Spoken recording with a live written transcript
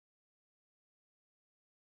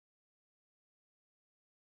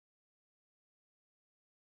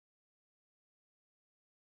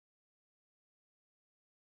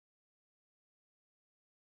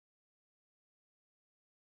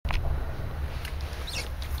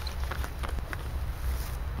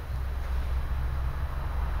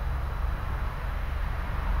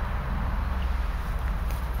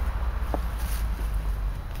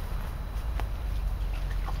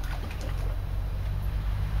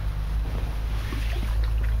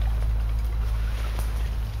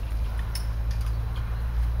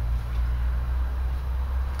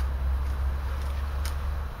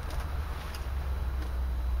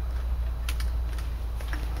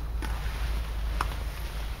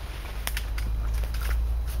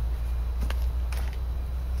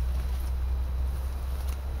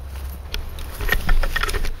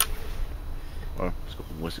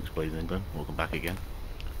Blades England, welcome back again.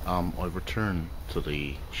 I've returned to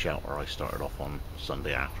the shelter I started off on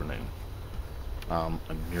Sunday afternoon. I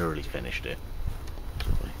nearly finished it.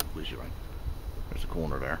 So if I whiz you around, there's a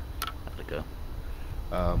corner there, had to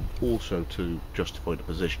go. Also to justify the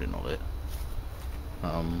positioning of it,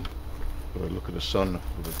 but I look at the sun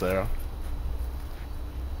over there,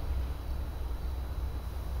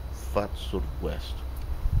 that's sort of west,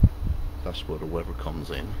 that's where the weather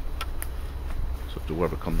comes in. So if the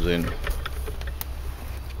weather comes in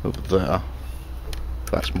over there,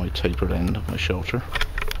 that's my tapered end of my shelter.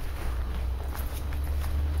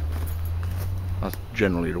 That's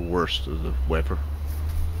generally the worst of the weather.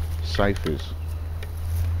 South is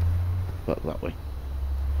about that way.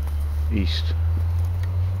 East,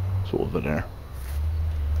 sort of there.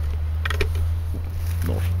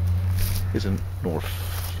 North isn't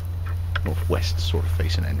northwest sort of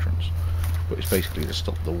facing entrance, but it's basically to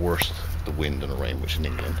stop the worst of the wind and the rain, which in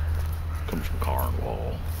England comes from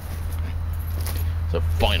Cornwall. So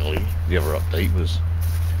finally, the other update was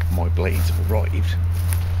my blades have arrived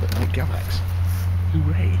at my Gavkoo.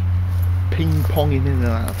 Hooray! Ping-ponging in and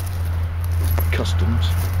out of customs.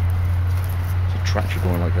 It's a tractor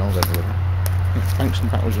going like hell's everywhere. It's bouncing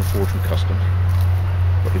backwards and forwards from customs,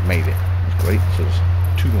 but they've made it. It's great. So there's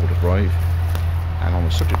 2 more to arrive. And on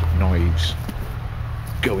the subject of knives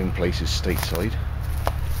going places stateside,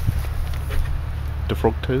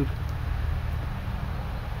 Dafrogtoad,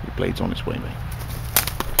 your blade's on its way, mate.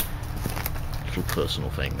 Little personal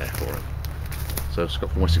thing there for him. So it's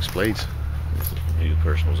got from Wessex blades. This is a new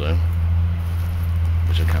personal zone,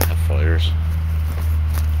 which I can't have fires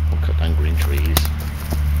or cut down green trees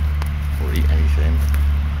or eat anything.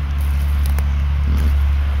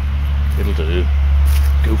 It'll do.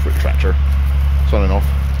 Go for it, tractor. Signing off.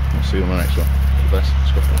 I'll see you on the next one. All the best.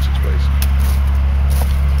 It's got Wessex blades.